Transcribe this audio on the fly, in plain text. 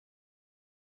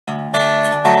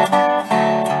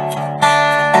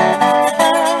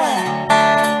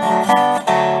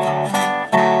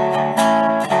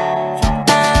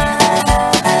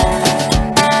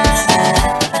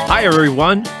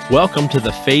everyone. Welcome to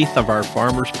the Faith of Our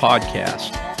Farmers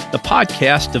podcast, the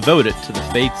podcast devoted to the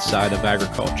faith side of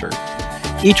agriculture.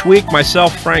 Each week,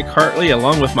 myself, Frank Hartley,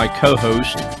 along with my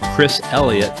co-host, Chris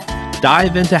Elliott,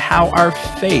 dive into how our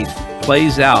faith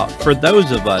plays out for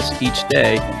those of us each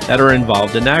day that are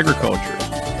involved in agriculture.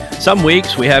 Some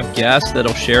weeks, we have guests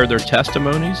that'll share their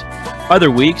testimonies.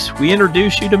 Other weeks, we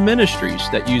introduce you to ministries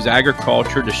that use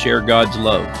agriculture to share God's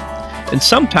love. And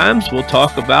sometimes we'll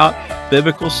talk about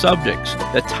biblical subjects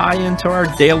that tie into our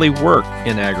daily work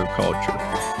in agriculture.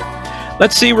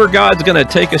 Let's see where God's going to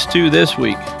take us to this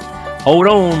week. Hold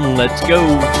on, let's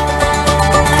go.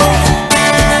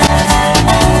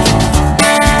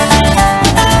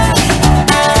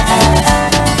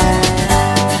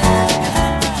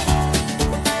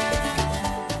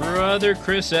 Brother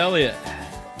Chris Elliott.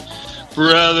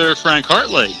 Brother Frank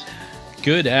Hartley.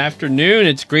 Good afternoon.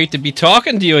 It's great to be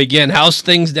talking to you again. How's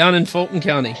things down in Fulton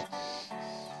County?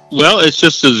 Well, it's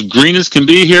just as green as can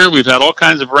be here. We've had all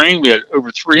kinds of rain. We had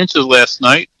over 3 inches last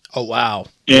night. Oh, wow.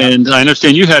 And yep. I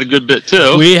understand you had a good bit,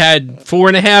 too. We had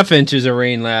 4.5 inches of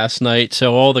rain last night,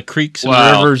 so all the creeks and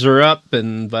rivers are up.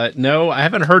 But no, I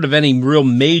haven't heard of any real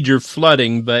major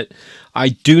flooding, but I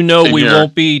do know we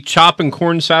won't be chopping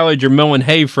corn silage or mowing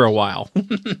hay for a while.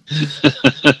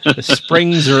 The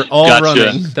springs are all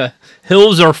running. The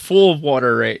hills are full of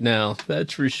water right now.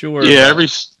 That's for sure. Yeah,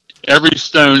 every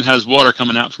stone has water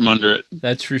coming out from under it.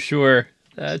 That's for sure.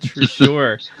 That's for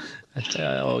sure.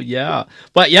 Oh, yeah.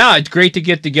 But yeah, it's great to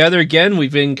get together again.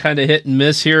 We've been kind of hit and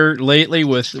miss here lately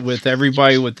with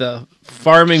everybody, with the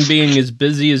farming being as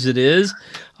busy as it is.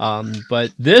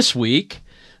 But this week,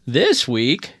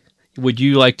 would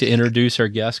you like to introduce our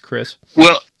guest, Chris?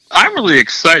 Well, I'm really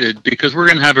excited because we're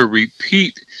going to have a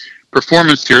repeat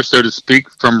performance here, so to speak,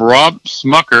 from Rob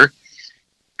Smucker,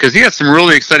 because he has some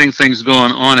really exciting things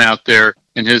going on out there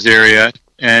in his area,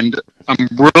 and I'm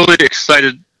really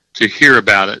excited to hear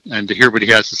about it and to hear what he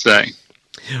has to say.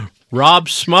 Rob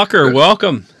Smucker,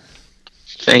 welcome.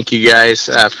 Thank you, guys.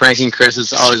 Frank and Chris,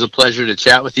 it's always a pleasure to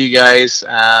chat with you guys.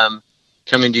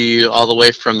 Coming to you all the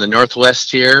way from the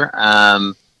Northwest here.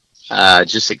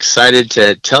 Just excited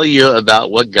to tell you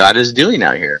about what God is doing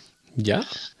out here. Yeah.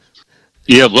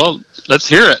 Yeah, well, let's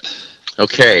hear it.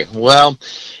 Okay, well,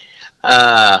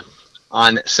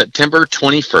 on September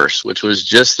 21st, which was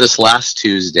just this last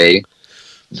Tuesday,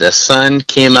 the sun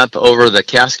came up over the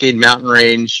Cascade Mountain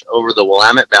Range, over the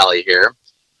Willamette Valley here,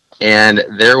 and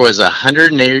there was a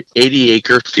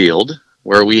 180-acre field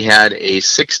where we had a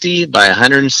 60 by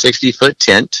 160-foot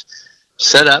tent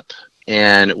set up,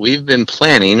 and we've been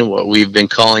planning what we've been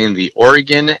calling the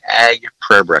Oregon Ag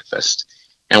Prayer Breakfast.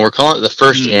 And we're calling it the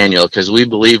first annual because we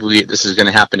believe this is going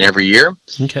to happen every year.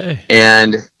 Okay.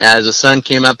 And as the sun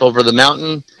came up over the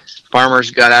mountain,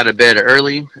 farmers got out of bed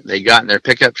early. They got in their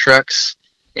pickup trucks,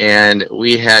 and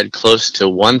we had close to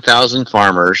 1,000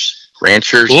 farmers,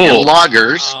 ranchers, and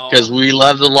loggers, because we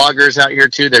love the loggers out here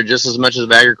too. They're just as much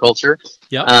as agriculture.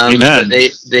 Yep. Amen.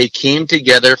 They came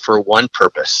together for one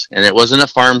purpose, and it wasn't a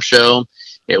farm show.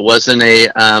 It wasn't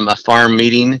a farm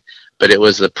meeting, but it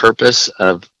was the purpose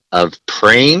of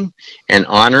praying and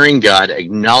honoring God,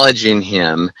 acknowledging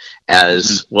Him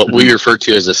as what we refer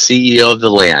to as the CEO of the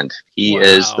land. He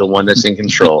is the one that's in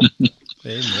control.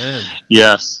 Amen.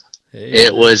 Yes. Amen.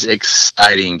 It was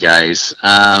exciting, guys.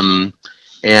 And,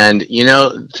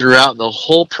 throughout the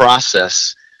whole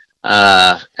process,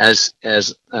 as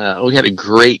we had a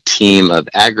great team of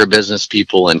agribusiness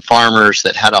people and farmers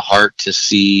that had a heart to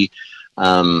see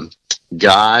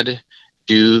God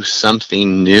do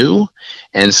something new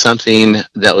and something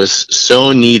that was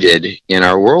so needed in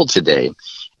our world today.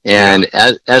 And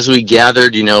as we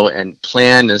gathered, and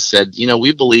planned and said,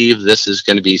 we believe this is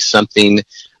going to be something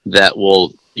that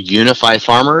will unify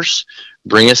farmers,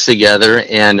 bring us together,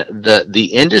 and the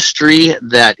industry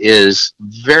that is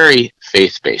very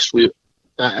faith-based.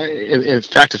 In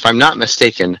fact, if I'm not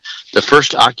mistaken, the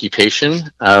first occupation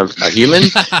of a human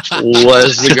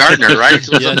was the gardener, right?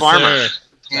 It was a farmer. Sir.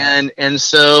 And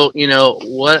so,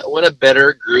 what a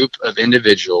better group of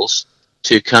individuals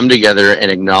to come together and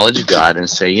acknowledge God and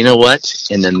say, you know what,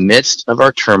 in the midst of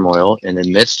our turmoil, in the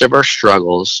midst of our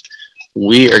struggles,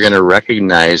 we are going to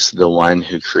recognize the one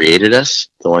who created us,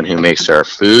 the one who makes our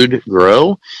food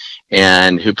grow,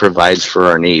 and who provides for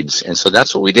our needs. And so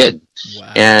that's what we did.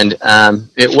 Wow. And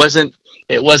it wasn't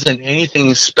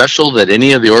anything special that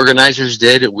any of the organizers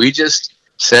did. We just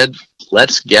said,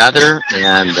 let's gather,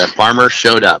 and the farmers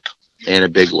showed up in a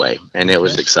big way, and it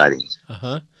was exciting.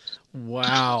 Uh-huh.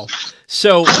 Wow.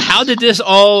 So how did this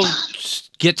all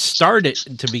get started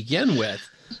to begin with?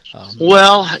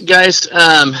 Well, guys,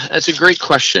 that's a great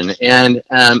question. And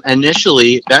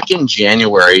initially, back in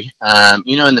January,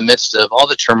 in the midst of all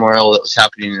the turmoil that was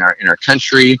happening in our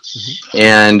country,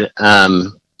 and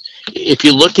if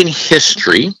you look in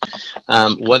history,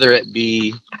 whether it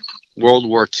be World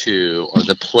War II or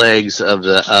the plagues of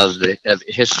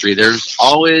history, there's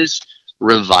always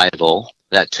revival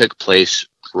that took place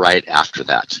right after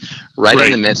that, right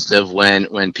in the midst of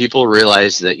when people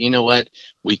realized that, you know what,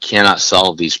 we cannot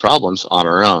solve these problems on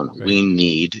our own. Right. We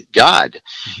need God.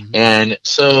 And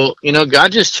so,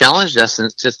 God just challenged us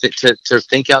to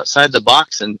think outside the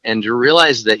box and to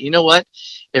realize that, you know what,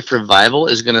 if revival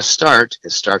is going to start,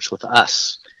 it starts with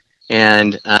us.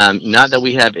 And not that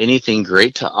we have anything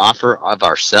great to offer of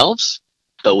ourselves,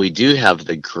 but we do have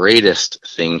the greatest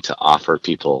thing to offer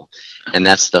people. And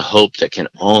that's the hope that can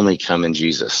only come in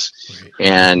Jesus.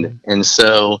 Right. And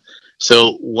so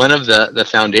one of the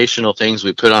foundational things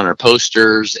we put on our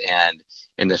posters and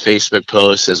in the Facebook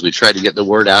posts as we try to get the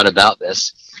word out about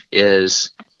this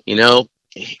is,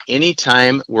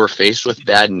 anytime we're faced with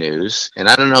bad news, and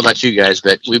I don't know about you guys,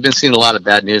 but we've been seeing a lot of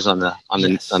bad news in the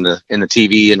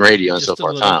TV and radio and so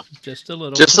forth. Just a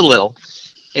little.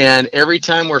 And every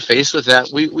time we're faced with that,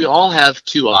 we all have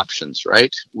two options,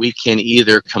 right? We can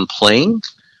either complain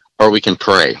or we can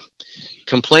pray.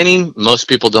 Complaining, most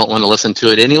people don't want to listen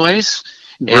to it anyways.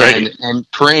 Right. And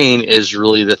praying is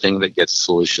really the thing that gets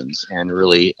solutions and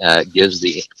really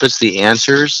puts the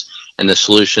answers and the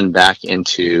solution back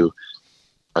into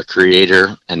a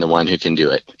creator and the one who can do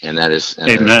it. And that is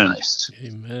Christ.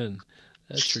 Amen.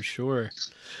 That's for sure.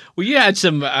 Well, you had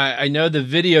some, I know the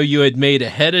video you had made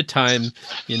ahead of time,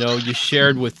 you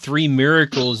shared with 3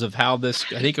 miracles of how this,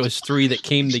 I think it was 3 that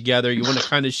came together. You want to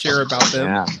kind of share about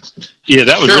them? Yeah,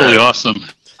 that was really awesome.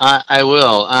 I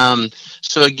will.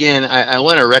 So again, I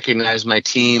want to recognize my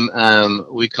team.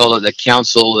 We call it the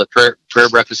council, the prayer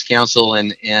breakfast council,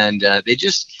 and they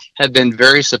just have been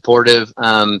very supportive.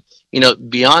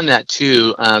 Beyond that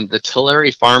too, the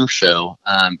Tulare Farm Show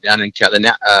down in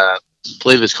I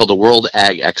believe it's called the World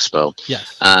Ag Expo.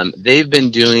 Yes. They've been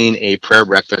doing a prayer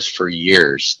breakfast for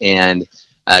years, and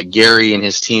Gary and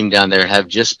his team down there have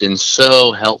just been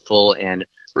so helpful and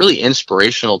really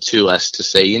inspirational to us to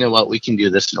say, you know what, we can do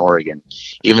this in Oregon.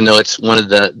 Even though it's one of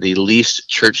the least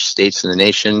church states in the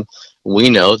nation, we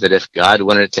know that if God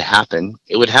wanted it to happen,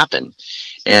 it would happen.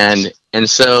 And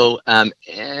so a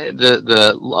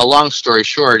long story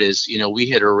short is, we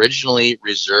had originally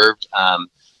reserved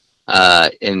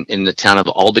in the town of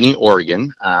Albany,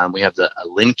 Oregon. We have the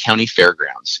Lynn County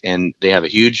Fairgrounds, and they have a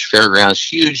huge fairgrounds,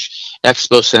 huge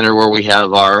expo center where we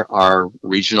have our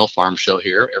regional farm show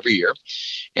here every year.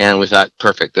 And we thought,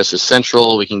 perfect, this is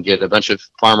central. We can get a bunch of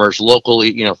farmers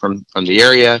locally, from the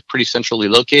area, pretty centrally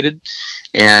located.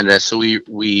 And so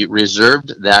we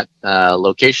reserved that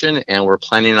location, and we're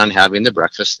planning on having the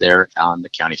breakfast there on the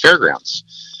county fairgrounds.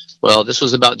 Well, this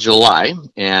was about July,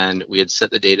 and we had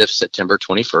set the date of September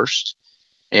 21st.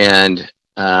 And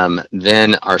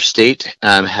then our state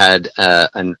had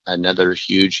another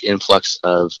huge influx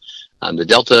of the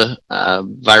Delta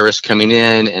virus coming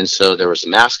in. And so there was a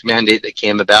mask mandate that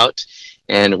came about.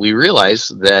 And we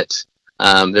realized that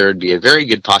there would be a very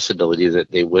good possibility that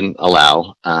they wouldn't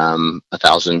allow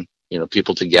 1,000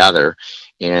 people to gather.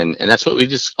 And that's what we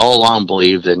just all along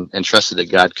believed and trusted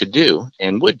that God could do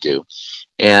and would do.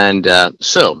 And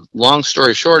so long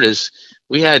story short is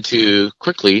we had to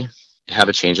quickly have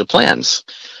a change of plans.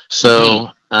 So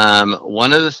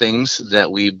one of the things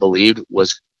that we believed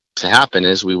was to happen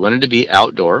is we wanted to be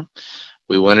outdoor.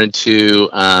 We wanted to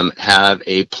have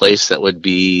a place that would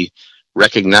be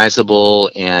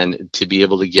recognizable and to be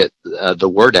able to get the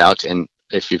word out. And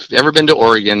if you've ever been to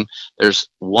Oregon, there's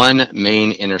one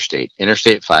main interstate,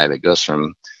 Interstate 5. It goes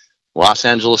from Los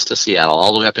Angeles to Seattle,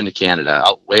 all the way up into Canada,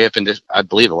 way up into, I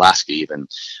believe, Alaska even.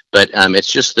 But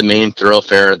it's just the main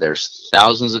thoroughfare. There's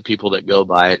thousands of people that go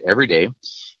by it every day.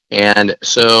 And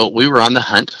so we were on the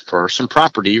hunt for some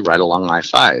property right along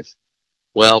I-5.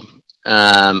 Well,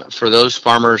 for those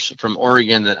farmers from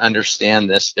Oregon that understand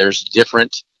this, there's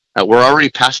different, we're already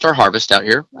past our harvest out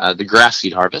here, the grass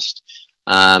seed harvest.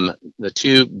 The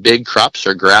 2 big crops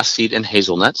are grass seed and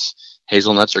hazelnuts.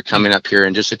 Hazelnuts are coming up here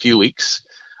in just a few weeks.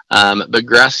 But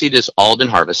grass seed has all been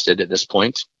harvested at this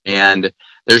point, and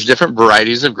there's different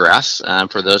varieties of grass.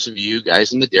 For those of you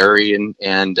guys in the dairy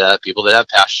and people that have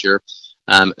pasture,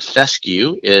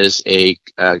 fescue is a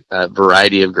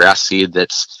variety of grass seed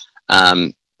that's,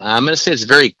 I'm going to say it's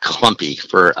very clumpy,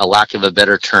 for a lack of a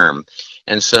better term.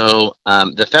 And so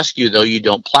the fescue, though, you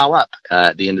don't plow up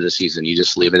at the end of the season. You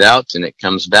just leave it out, and it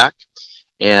comes back.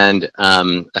 And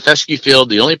a fescue field,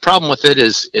 the only problem with it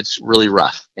is it's really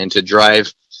rough, and to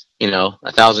drive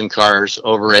 1,000 cars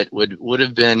over it would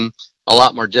have been a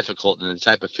lot more difficult than the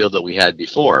type of field that we had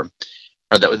before,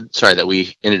 or that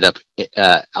we ended up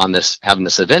having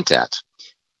this event at.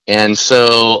 And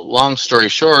so, long story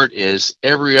short, is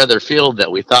every other field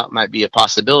that we thought might be a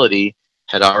possibility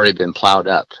had already been plowed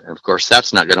up. And of course,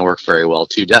 that's not going to work very well,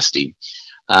 too dusty.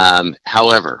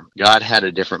 However, God had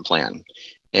a different plan.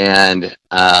 And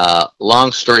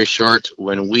long story short,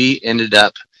 when we ended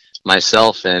up,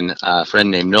 myself and a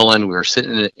friend named Nolan, we were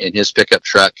sitting in his pickup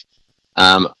truck.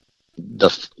 The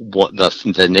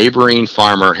neighboring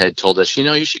farmer had told us,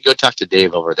 you should go talk to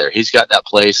Dave over there. He's got that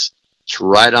place. It's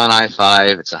right on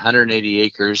I-5. It's 180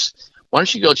 acres. Why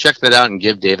don't you go check that out and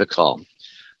give Dave a call?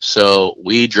 So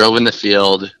we drove in the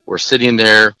field. We're sitting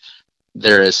there.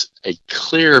 There is a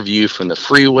clear view from the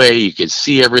freeway. You could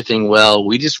see everything well.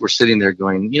 We just were sitting there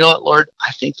going, you know what, Lord,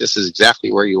 I think this is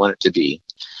exactly where you want it to be.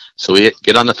 So we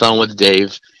get on the phone with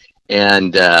Dave,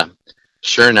 and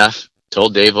sure enough,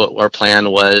 told Dave what our plan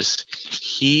was.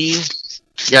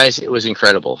 Guys, it was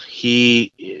incredible.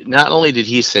 He not only did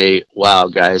he say, wow,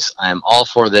 guys, I'm all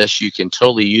for this. You can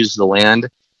totally use the land,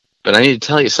 but I need to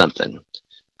tell you something.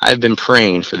 I've been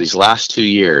praying for these last 2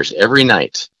 years every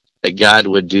night that God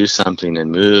would do something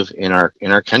and move in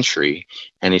our country.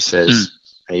 And he says,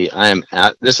 I'm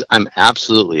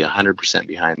absolutely 100%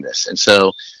 behind this. And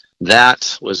so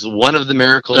that was one of the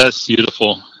miracles. That's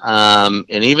beautiful. And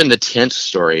even the tent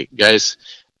story, guys,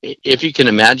 if you can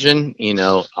imagine,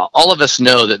 all of us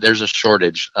know that there's a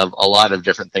shortage of a lot of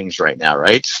different things right now,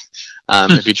 right?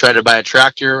 If you try to buy a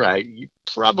tractor, you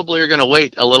probably are going to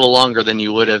wait a little longer than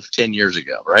you would have 10 years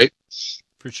ago, right?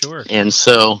 For sure. And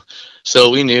so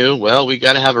we knew, well, we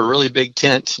got to have a really big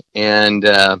tent. And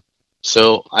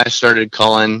so I started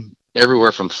calling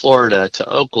everywhere from Florida to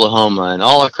Oklahoma and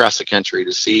all across the country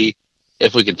to see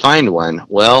if we could find one.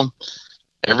 Well,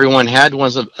 everyone had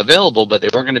ones available, but they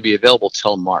weren't going to be available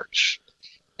till March.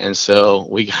 And so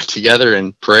we got together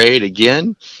and prayed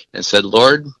again and said,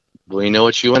 Lord, we know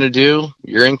what you want to do.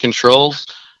 You're in control.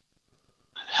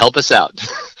 Help us out.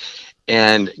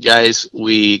 And guys,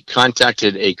 we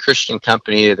contacted a Christian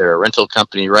company. They're a rental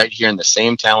company right here in the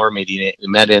same town we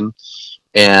met in.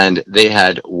 And they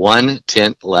had one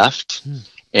tent left.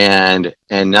 And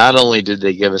not only did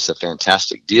they give us a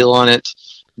fantastic deal on it,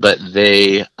 but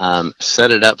they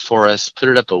set it up for us, put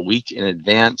it up a week in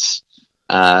advance.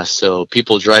 So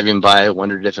people driving by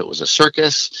wondered if it was a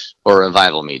circus or a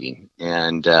revival meeting.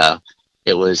 And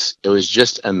it was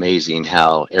just amazing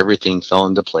how everything fell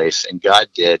into place, and God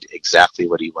did exactly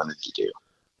what he wanted to do.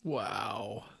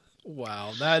 Wow.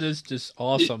 That is just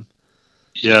awesome.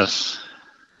 Yes.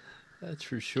 That's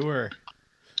for sure.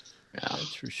 Yeah.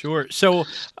 That's for sure. So,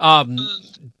 I'm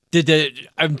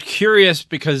curious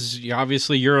because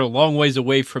obviously you're a long ways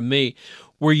away from me.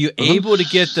 Were you able to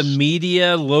get the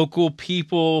media, local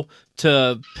people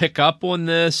to pick up on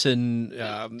this and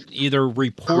either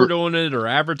report on it or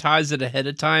advertise it ahead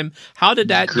of time? How did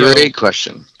that go? Great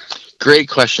question.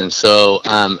 So,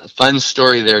 fun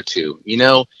story there too.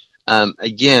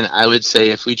 Again, I would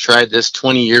say if we tried this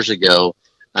 20 years ago,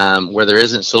 where there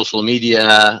isn't social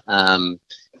media,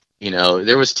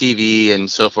 there was TV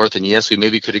and so forth. And yes, we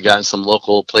maybe could have gotten some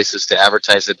local places to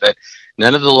advertise it, but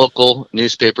none of the local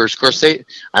newspapers. Of course,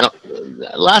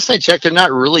 last I checked, they're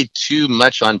not really too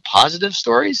much on positive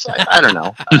stories. I don't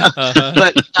know.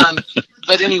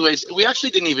 But anyways, we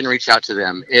actually didn't even reach out to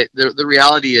them. The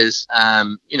reality is,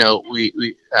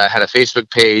 we had a Facebook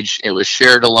page. It was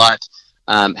shared a lot.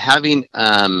 I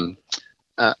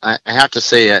have to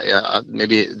say,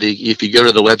 if you go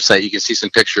to the website, you can see some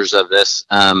pictures of this,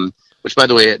 which, by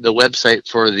the way, the website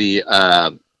for the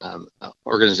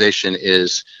organization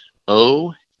is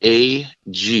oagpb.com.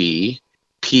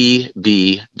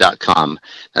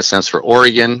 That stands for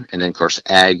Oregon, and then, of course,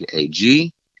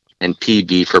 AG, and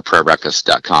PB for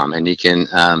prayerbreakfast.com. And you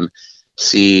can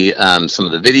see some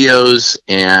of the videos,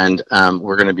 and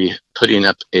we're going to be putting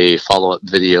up a follow-up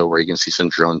video where you can see some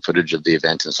drone footage of the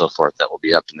event and so forth that will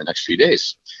be up in the next few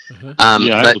days. I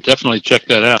will definitely check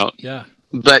that out. Yeah.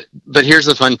 But here's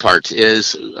the fun part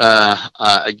is,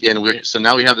 again, so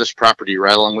now we have this property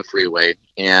right along the freeway,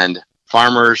 and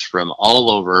farmers from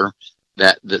all over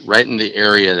that right in the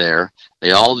area there,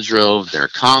 they all drove their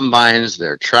combines,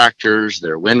 their tractors,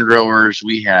 their windrowers.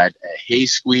 We had a hay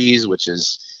squeeze, which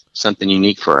is something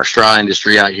unique for our straw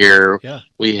industry out here. Yeah.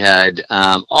 We had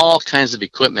all kinds of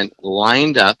equipment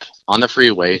lined up on the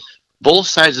freeway, both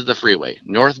sides of the freeway,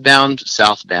 northbound,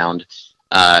 southbound,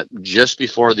 just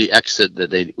before the exit that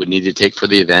they would need to take for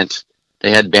the event.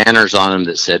 They had banners on them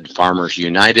that said Farmers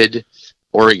United.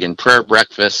 Oregon Prayer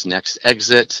Breakfast, Next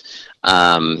Exit,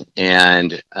 and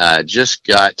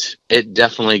it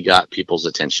definitely got people's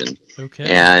attention. Okay.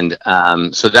 And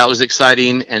so that was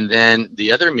exciting. And then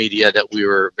the other media that we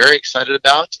were very excited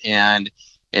about, and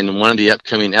in one of the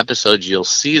upcoming episodes, you'll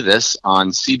see this on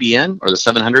CBN or the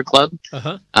 700 Club.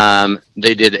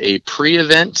 They did a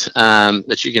pre-event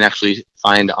that you can actually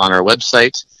find on our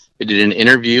website. They did an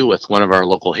interview with one of our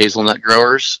local hazelnut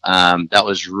growers. That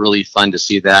was really fun to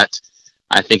see that.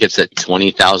 I think it's at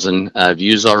 20,000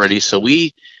 views already. So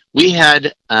we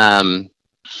had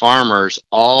farmers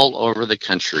all over the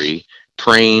country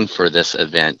praying for this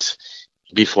event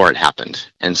before it happened.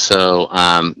 And so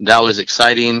that was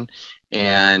exciting.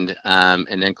 And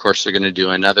then, of course, they're going to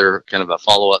do another kind of a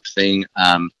follow-up thing.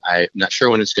 I'm not sure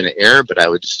when it's going to air, but I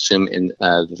would assume in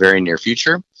the very near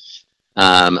future.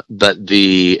 But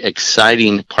the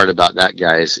exciting part about that,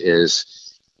 guys,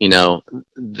 is,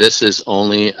 this is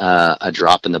only a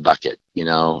drop in the bucket.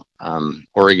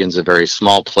 Oregon's a very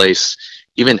small place,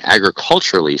 even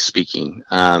agriculturally speaking,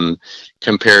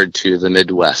 compared to the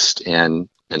Midwest and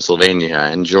Pennsylvania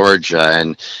and Georgia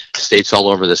and states all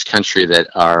over this country that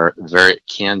are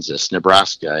Kansas,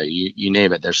 Nebraska, you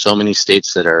name it. There's so many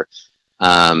states that are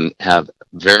have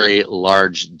very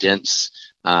large, dense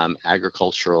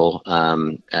agricultural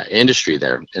industry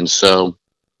there. And so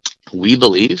we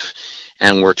believe,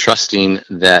 and we're trusting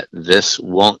that this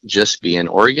won't just be in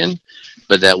Oregon,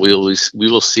 but that we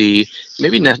will see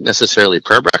maybe not necessarily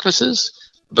prayer breakfasts,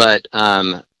 but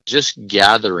just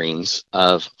gatherings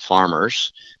of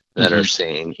farmers that are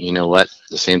saying, you know what,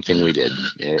 the same thing we did.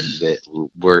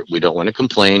 We don't want to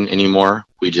complain anymore.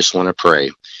 We just want to pray.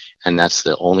 And that's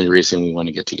the only reason we want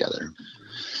to get together.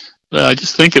 I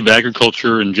just think of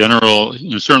agriculture in general,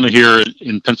 certainly here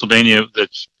in Pennsylvania,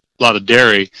 that's a lot of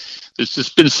dairy. It's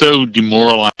just been so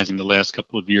demoralizing the last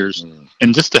couple of years.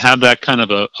 And just to have that kind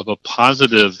of a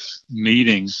positive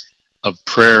meeting of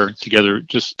prayer together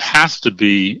just has to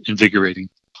be invigorating.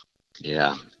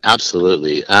 Yeah,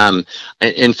 absolutely.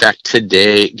 In fact,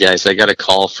 today, guys, I got a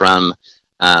call from,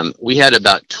 we had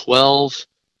about 12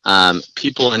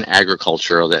 people in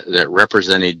agriculture that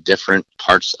represented different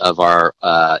parts of our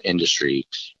industry,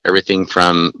 everything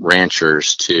from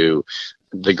ranchers to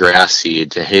the grass seed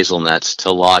to hazelnuts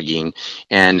to logging.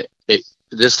 And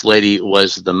this lady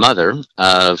was the mother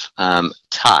of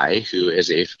Ty, who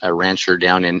is a rancher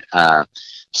down in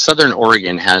Southern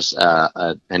Oregon. Has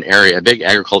an area, a big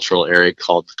agricultural area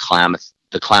called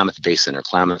the Klamath Basin or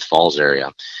Klamath Falls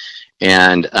area.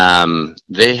 And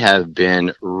they have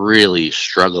been really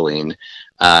struggling,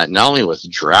 not only with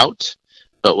drought,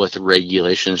 but with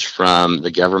regulations from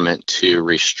the government to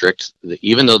restrict,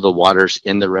 even though the water's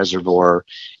in the reservoir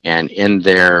and in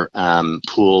their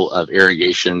pool of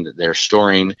irrigation that they're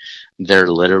storing, they're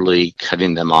literally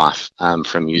cutting them off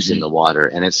from using the water.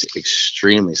 And it's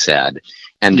extremely sad.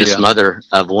 And this mother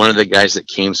of one of the guys that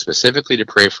came specifically to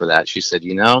pray for that, she said,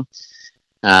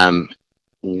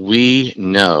 we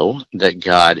know that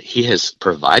God, he has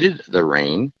provided the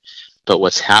rain, but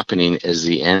what's happening is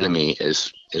the enemy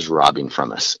is robbing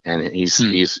from us, and he's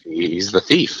the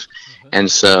thief. And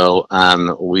so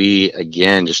we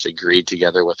again just agreed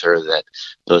together with her that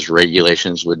those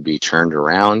regulations would be turned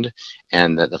around,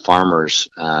 and that the farmers,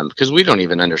 because I don't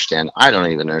even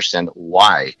understand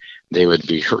why they would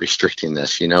be restricting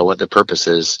this. What the purpose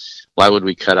is. Why would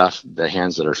we cut off the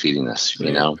hands that are feeding us?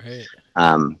 Right.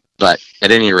 But at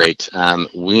any rate,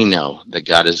 we know that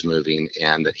God is moving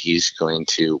and that he's going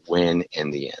to win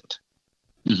in the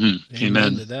end.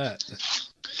 Amen to that.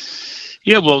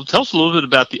 Yeah, well, tell us a little bit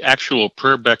about the actual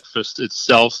prayer breakfast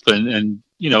itself and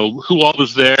who all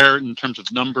was there in terms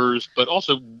of numbers, but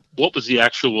also what was the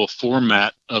actual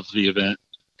format of the event?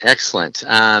 Excellent.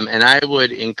 And I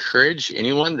would encourage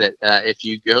anyone that if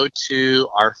you go to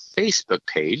our Facebook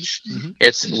page,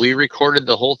 we recorded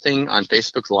the whole thing on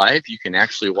Facebook Live. You can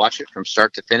actually watch it from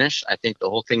start to finish. I think the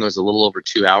whole thing was a little over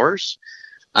 2 hours.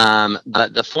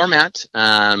 But the format...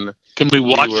 Can we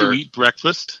watch you eat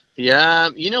breakfast? Yeah,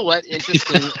 you know what?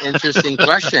 Interesting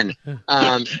question.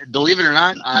 Believe it or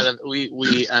not,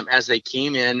 we as they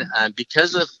came in,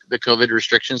 because of the COVID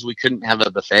restrictions, we couldn't have a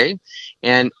buffet,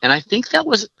 and I think that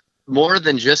was more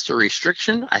than just a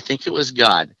restriction. I think it was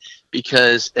God,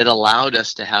 because it allowed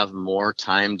us to have more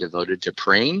time devoted to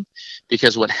praying.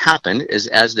 Because what happened is,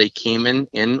 as they came in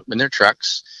their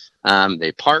trucks,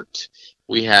 they parked.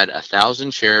 We had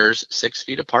 1,000 chairs 6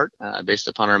 feet apart, based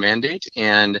upon our mandate,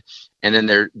 and then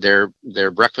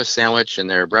their breakfast sandwich and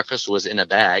their breakfast was in a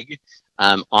bag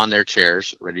on their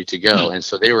chairs, ready to go. And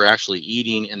so they were actually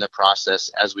eating in the process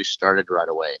as we started right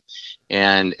away.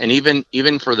 And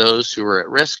even for those who were at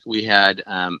risk, we had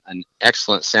an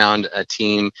excellent sound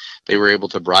team. They were able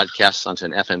to broadcast onto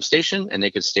an FM station, and they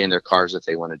could stay in their cars if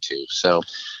they wanted to. So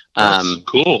that's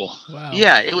cool. Wow.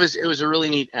 Yeah, it was a really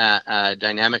neat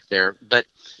dynamic there. But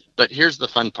here's the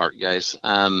fun part, guys.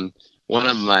 One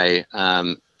of my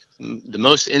the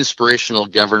most inspirational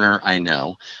governor I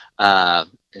know.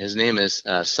 His name is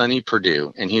Sonny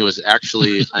Perdue, and he was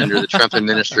actually under the Trump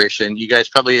administration. You guys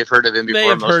probably have heard of him before. May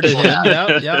have heard of him.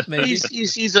 Yeah, maybe.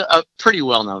 He's a pretty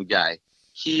well-known guy.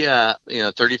 He,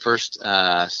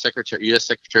 31st Secretary, U.S.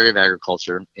 Secretary of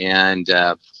Agriculture, and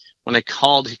when I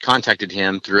contacted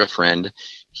him through a friend,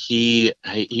 he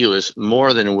was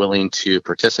more than willing to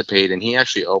participate, and he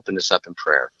actually opened us up in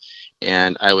prayer.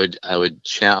 And I would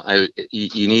challenge.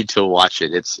 You need to watch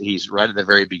it. He's right at the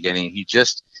very beginning. He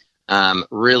just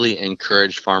really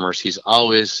encouraged farmers. He's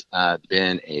always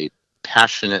been a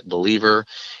passionate believer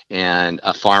and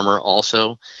a farmer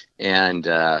also. And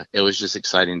it was just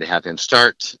exciting to have him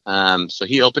start. So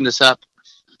he opened us up.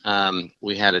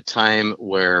 We had a time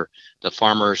where the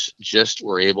farmers just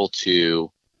were able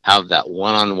to have that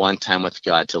one-on-one time with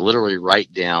God, to literally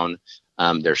write down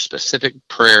their specific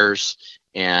prayers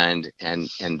and then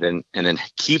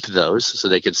keep those so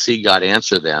they could see God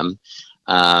answer them.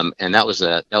 And that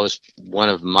was one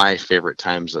of my favorite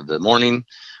times of the morning.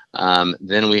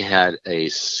 Then we had a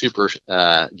super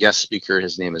guest speaker.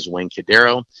 His name is Wayne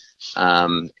Cadero,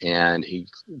 and he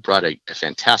brought a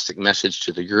fantastic message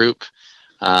to the group.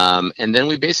 And then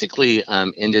we basically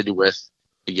ended with,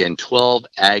 again, 12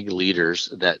 ag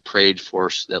leaders that prayed for,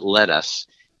 that led us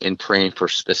in praying for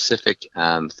specific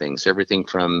things. Everything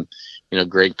from,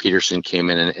 Greg Peterson came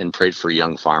in and prayed for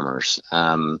young farmers.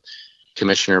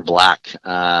 Commissioner Black,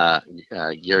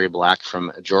 Gary Black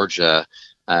from Georgia,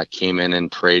 came in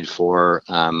and prayed for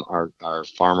our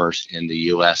farmers in the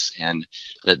U.S. and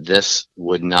that this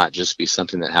would not just be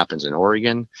something that happens in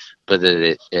Oregon, but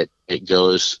that it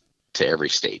goes to every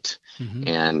state. Mm-hmm.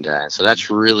 And so that's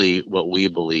really what we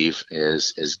believe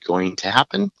is going to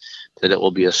happen, that it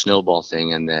will be a snowball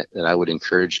thing, and that I would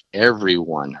encourage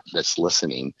everyone that's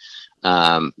listening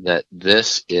that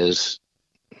this is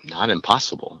not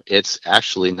impossible. It's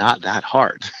actually not that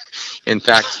hard. In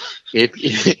fact,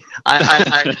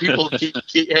 people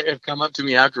have come up to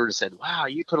me afterward and said, "Wow,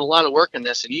 you put a lot of work in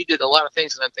this, and you did a lot of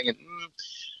things." And I'm thinking,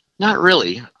 not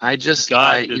really.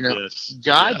 God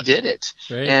did it.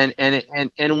 Right. And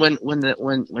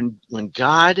when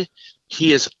God,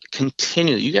 He is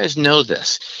continually, you guys know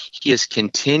this, He is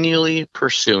continually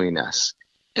pursuing us.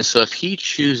 And so if He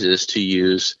chooses to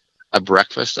use a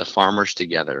breakfast of farmers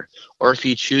together, or if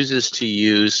He chooses to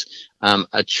use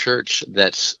a church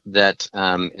that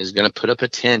is going to put up a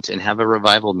tent and have a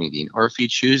revival meeting, or if He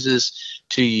chooses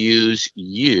to use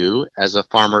you as a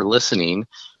farmer listening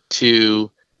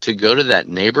to go to that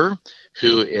neighbor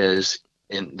who is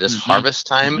in this harvest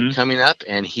time coming up,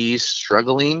 and he's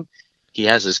struggling, he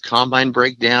has his combine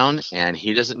breakdown, and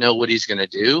he doesn't know what he's going to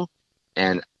do.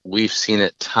 And we've seen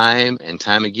it time and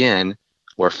time again,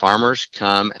 where farmers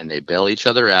come and they bail each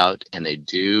other out, and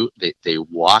they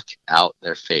walk out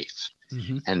their faith.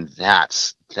 Mm-hmm. And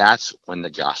that's when the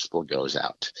gospel goes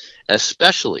out,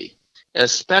 especially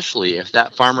if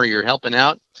that farmer you're helping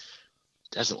out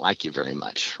doesn't like you very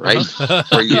much, right?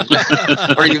 or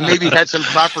you maybe had some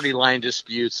property line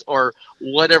disputes or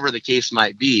whatever the case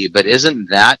might be. But isn't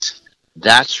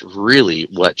that's really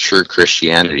what true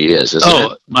Christianity is, isn't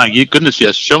it? Oh, my goodness,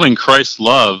 yes. Showing Christ's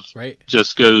love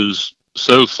just goes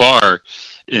so far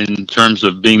in terms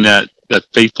of being that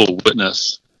faithful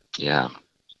witness. Yeah,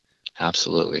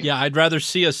 absolutely. Yeah, I'd rather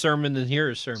see a sermon than hear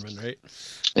a sermon, right?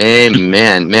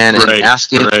 Amen, man. And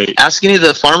asking any of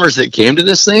the farmers that came to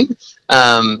this thing,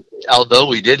 although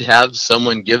we did have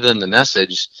someone give them the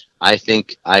message, I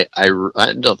think I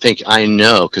don't think I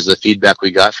know, because the feedback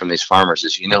we got from these farmers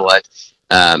is, you know what,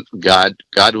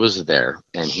 God was there,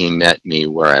 and He met me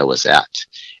where I was at,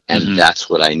 and that's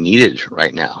what I needed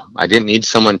right now. I didn't need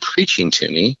someone preaching to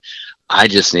me. I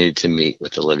just needed to meet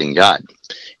with the living God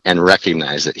and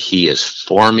recognize that He is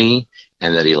for me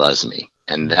and that He loves me.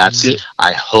 And that's,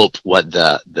 I hope, what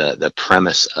the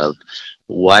premise of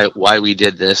why we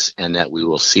did this, and that we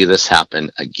will see this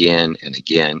happen again and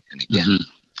again and again. Mm-hmm.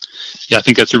 Yeah, I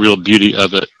think that's the real beauty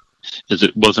of it, is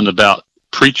it wasn't about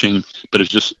preaching, but it's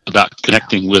just about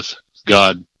connecting with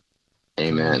God.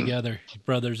 Amen. Together,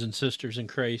 brothers and sisters in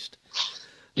Christ.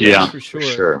 Yeah, for sure. For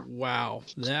sure. Wow,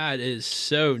 that is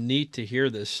so neat to hear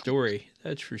this story.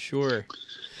 That's for sure.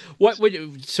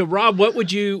 Rob, what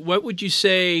would you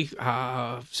say?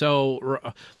 I'll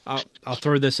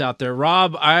throw this out there.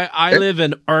 Rob, I live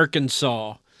in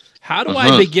Arkansas. How do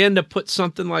I begin to put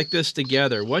something like this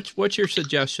together? What's your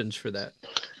suggestions for that?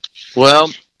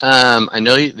 Well, I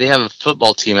know they have a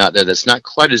football team out there that's not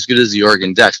quite as good as the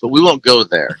Oregon Ducks, but we won't go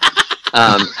there.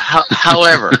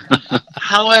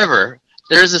 However,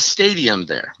 there's a stadium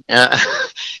there,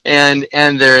 and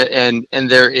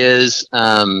there is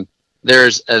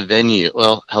there's a venue.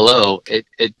 Well, hello, it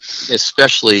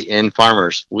especially in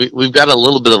farmers, we've got a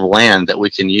little bit of land that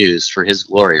we can use for His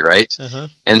glory, right? Uh-huh.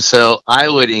 And so I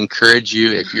would encourage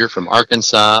you, if you're from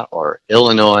Arkansas or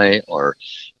Illinois or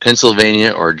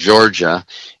Pennsylvania or Georgia,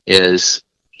 is,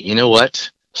 you know what?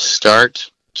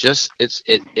 It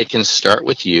can start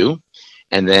with you,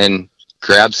 and then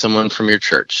grab someone from your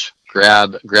church,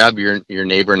 grab your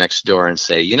neighbor next door and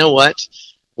say, you know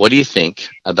what do you think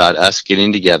about us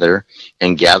getting together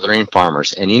and gathering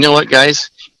farmers? And you know what,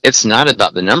 guys, it's not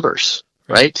about the numbers,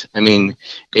 right? I mean,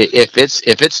 if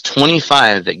it's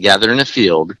 25 that gather in a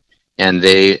field and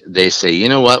they say, you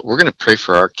know what, we're going to pray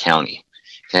for our county,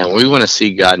 and we want to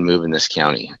see God move in this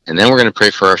county, and then we're going to pray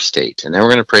for our state, and then we're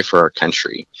going to pray for our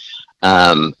country.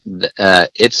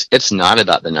 It's not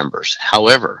about the numbers.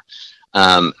 However,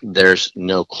 there's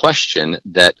no question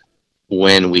that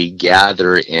when we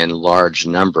gather in large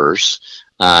numbers,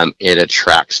 it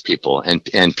attracts people, and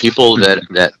people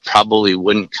that probably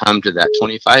wouldn't come to that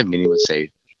 25 meeting would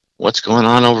say, what's going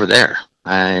on over there?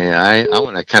 I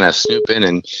want to kind of snoop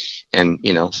in and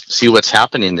see what's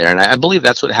happening there. And I believe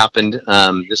that's what happened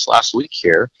this last week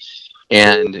here.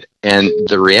 And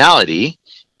the reality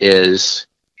is,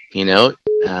 can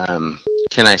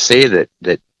I say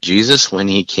that Jesus, when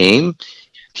he came,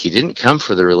 he didn't come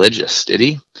for the religious, did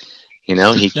he?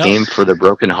 He came for the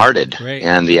brokenhearted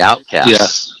and the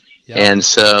outcasts. Yeah. And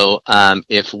so I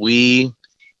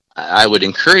would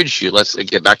encourage you, let's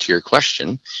get back to your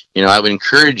question. I would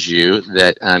encourage you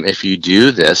that if you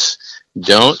do this,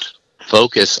 don't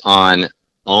focus on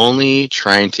only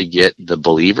trying to get the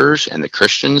believers and the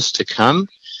Christians to come,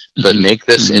 but make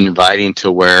this inviting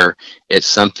to where it's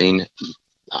something.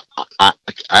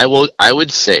 I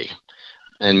would say,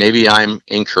 and maybe I'm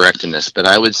incorrect in this, but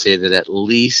I would say that at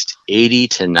least 80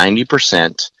 to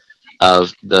 90%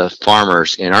 of the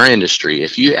farmers in our industry,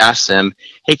 if you ask them,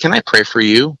 hey, can I pray for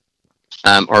you?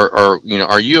 Or are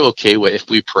you okay if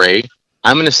we pray?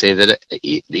 I'm going to say that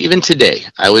even today,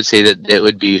 I would say that it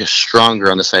would be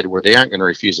stronger on the side where they aren't going to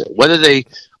refuse it. Whether they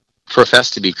profess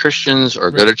to be Christians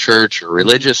or go to church or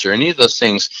religious or any of those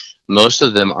things, most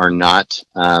of them are not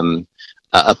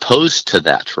opposed to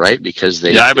that, right? Because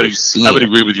I would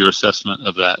agree with your assessment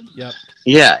of that. Yep.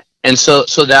 Yeah. And so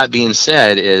that being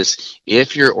said, is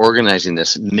if you're organizing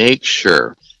this, make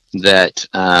sure that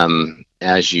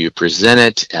as you present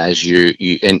it, as you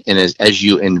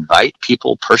invite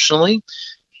people personally,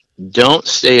 don't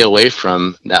stay away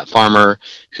from that farmer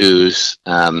who's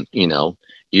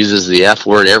uses the F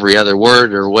word every other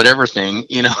word or whatever thing.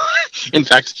 In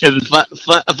fact, a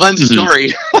fun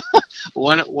story.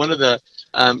 One of the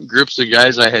groups of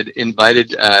guys I had invited,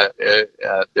 there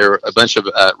were a bunch of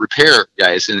repair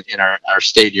guys in our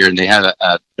state here, and they had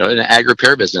an ag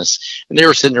repair business, and they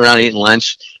were sitting around eating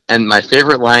lunch. And my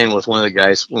favorite line with one of the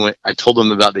guys, when I told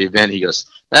him about the event, he goes,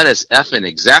 "That is effing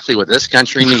exactly what this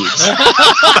country needs."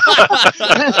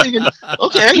 I'm thinking,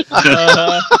 okay.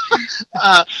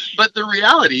 But the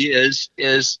reality is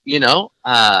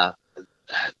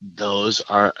those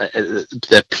are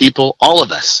the people, all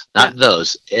of us, not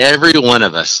those, every one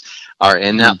of us are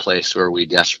in that place where we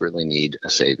desperately need a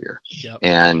savior. Yep.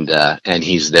 And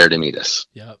he's there to meet us.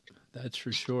 Yep. That's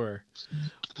for sure.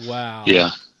 Wow.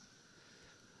 Yeah.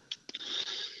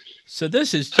 So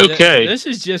this is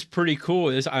just pretty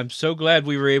cool. I'm so glad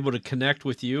we were able to connect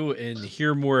with you and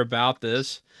hear more about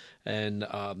this, and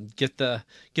get the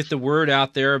word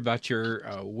out there about your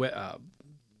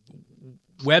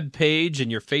web page and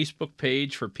your Facebook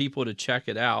page for people to check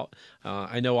it out.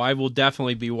 I know I will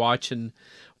definitely be watching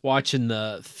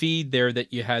the feed there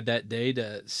that you had that day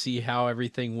to see how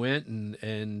everything went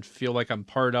and feel like I'm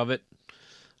part of it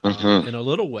in a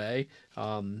little way,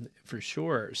 for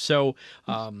sure. So,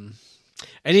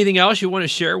 anything else you want to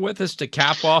share with us to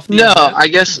cap off the event? I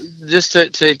guess just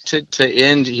to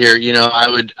end here,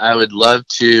 I would love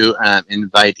to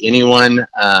invite anyone,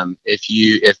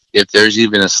 if there's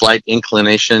even a slight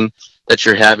inclination that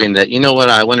you're having that,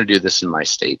 I want to do this in my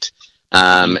state.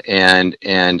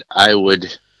 And I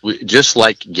would, just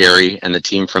like Gary and the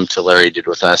team from Tulare did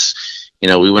with us,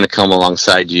 we want to come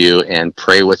alongside you and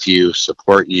pray with you,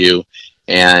 support you,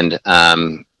 and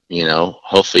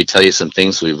hopefully tell you some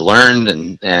things we've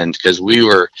learned, and because we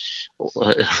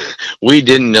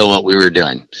didn't know what we were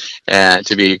doing,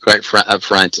 to be quite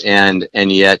upfront,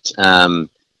 and yet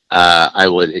I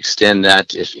would extend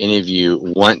that if any of you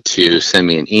want to send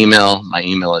me an email. My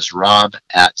email is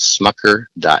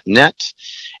rob@smucker.net.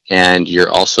 And you're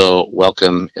also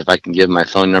welcome, if I can give my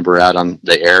phone number out on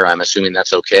the air. I'm assuming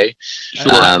that's okay.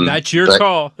 Sure. That's your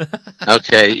call.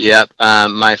 Okay. Yep.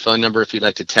 My phone number, if you'd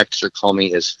like to text or call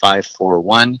me, is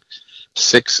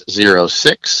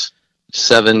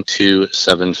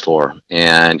 541-606-7274.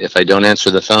 And if I don't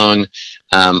answer the phone,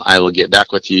 I will get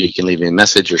back with you. You can leave me a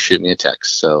message or shoot me a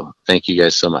text. So thank you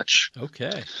guys so much.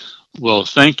 Okay. Well,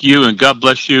 thank you, and God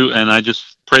bless you. And I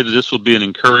just pray that this will be an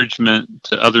encouragement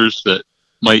to others that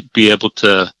might be able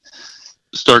to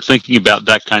start thinking about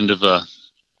that kind of a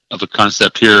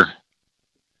concept here.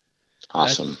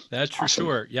 Awesome. That's for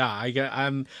sure. Yeah,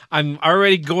 I'm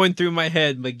already going through my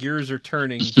head. My gears are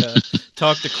turning to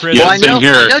talk to Chris. Well, I know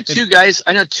two guys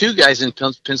in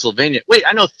Pennsylvania. Wait,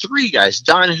 I know three guys.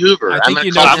 Don Hoover. I was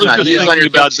just thinking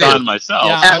about Don myself.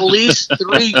 Yeah. At least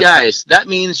three guys. That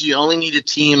means you only need a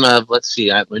team of, let's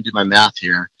see, I'm going to do my math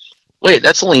here. Wait,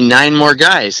 that's only 9 more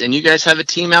guys, and you guys have a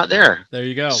team out there. There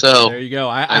you go. So there you go.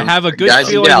 I have a good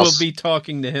feeling we'll be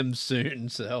talking to him soon.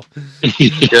 So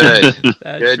good.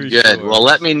 Good. Sure. Well,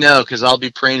 let me know, because I'll be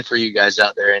praying for you guys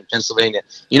out there in Pennsylvania.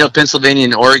 Pennsylvania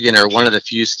and Oregon are one of the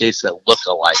few states that look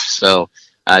alike. So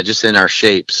just in our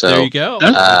shape. So there you go.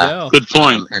 Good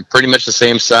point. And pretty much the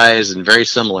same size and very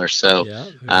similar. So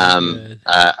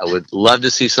I would love to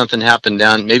see something happen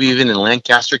down, maybe even in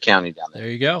Lancaster County down there.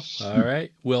 There you go. All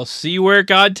right. We'll see where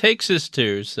God takes us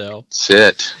to. So that's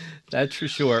it. That's for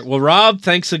sure. Well, Rob,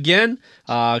 thanks again.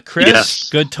 Chris,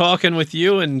 Good talking with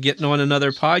you and getting on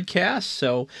another podcast.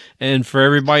 So, and for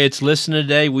everybody that's listening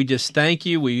today, we just thank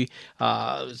you. We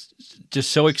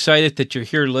just so excited that you're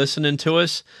here listening to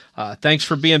us. Thanks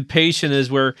for being patient as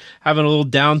we're having a little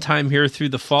downtime here through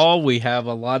the fall. We have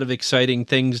a lot of exciting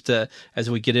things as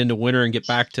we get into winter and get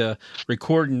back to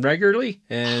recording regularly.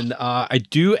 And I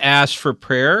do ask for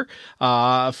prayer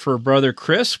for Brother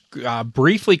Chris.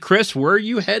 Briefly, Chris, where are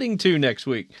you heading to next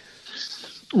week?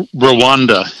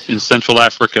 Rwanda in Central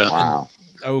Africa. Wow.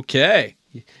 Okay.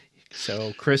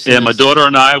 So Chris, my daughter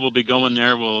and I will be going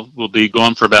there. We'll be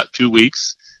gone for about 2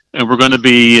 weeks, and we're going to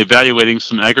be evaluating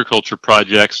some agriculture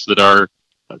projects that our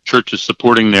church is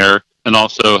supporting there, and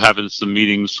also having some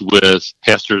meetings with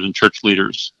pastors and church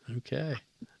leaders. Okay.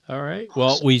 All right.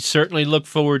 Well, we certainly look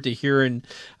forward to hearing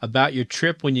about your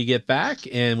trip when you get back,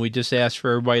 and we just ask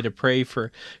for everybody to pray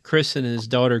for Chris and his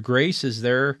daughter Grace as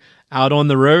they're out on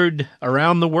the road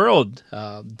around the world,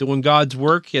 doing God's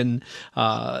work and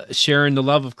sharing the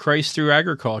love of Christ through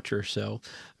agriculture. So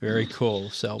very cool.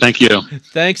 So thank you.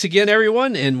 Thanks again,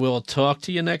 everyone, and we'll talk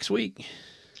to you next week.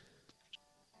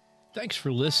 Thanks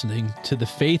for listening to the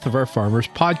Faith of Our Farmers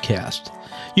podcast.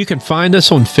 You can find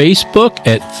us on Facebook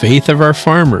at Faith of Our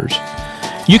Farmers.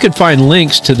 You can find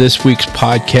links to this week's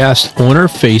podcast on our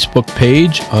Facebook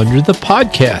page under the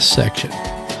podcast section.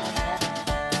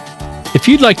 If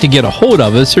you'd like to get a hold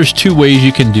of us, there's 2 ways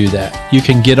you can do that. You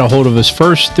can get a hold of us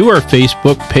first through our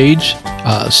Facebook page.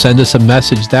 Send us a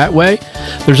message that way.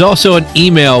 There's also an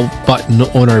email button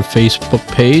on our Facebook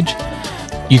page.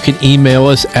 You can email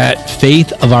us at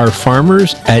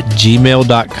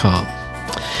faithofourfarmers@gmail.com.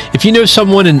 If you know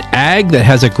someone in ag that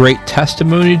has a great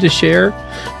testimony to share,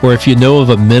 or if you know of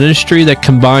a ministry that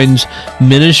combines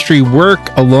ministry work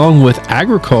along with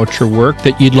agriculture work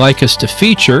that you'd like us to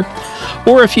feature,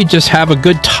 or if you just have a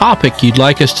good topic you'd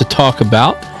like us to talk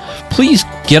about, please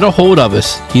get a hold of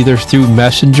us either through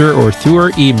Messenger or through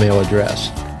our email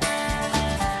address.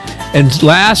 And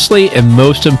lastly, and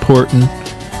most important,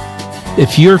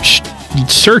 if you're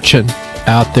searching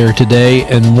out there today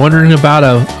and wondering about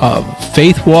a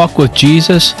faith walk with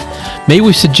Jesus, may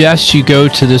we suggest you go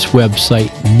to this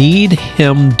website,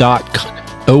 needhim.org.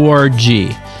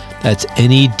 That's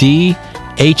NEDHIM.org.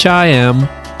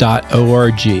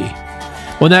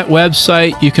 On that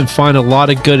website, you can find a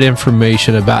lot of good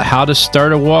information about how to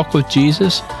start a walk with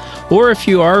Jesus, or if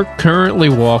you are currently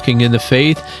walking in the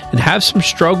faith and have some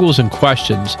struggles and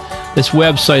questions, this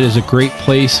website is a great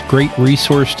place, great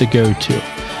resource to go to.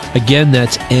 Again,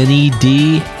 that's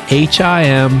NEDHIM.org.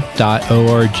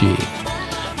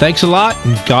 Thanks a lot,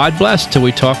 and God bless till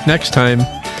we talk next time.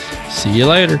 See you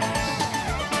later.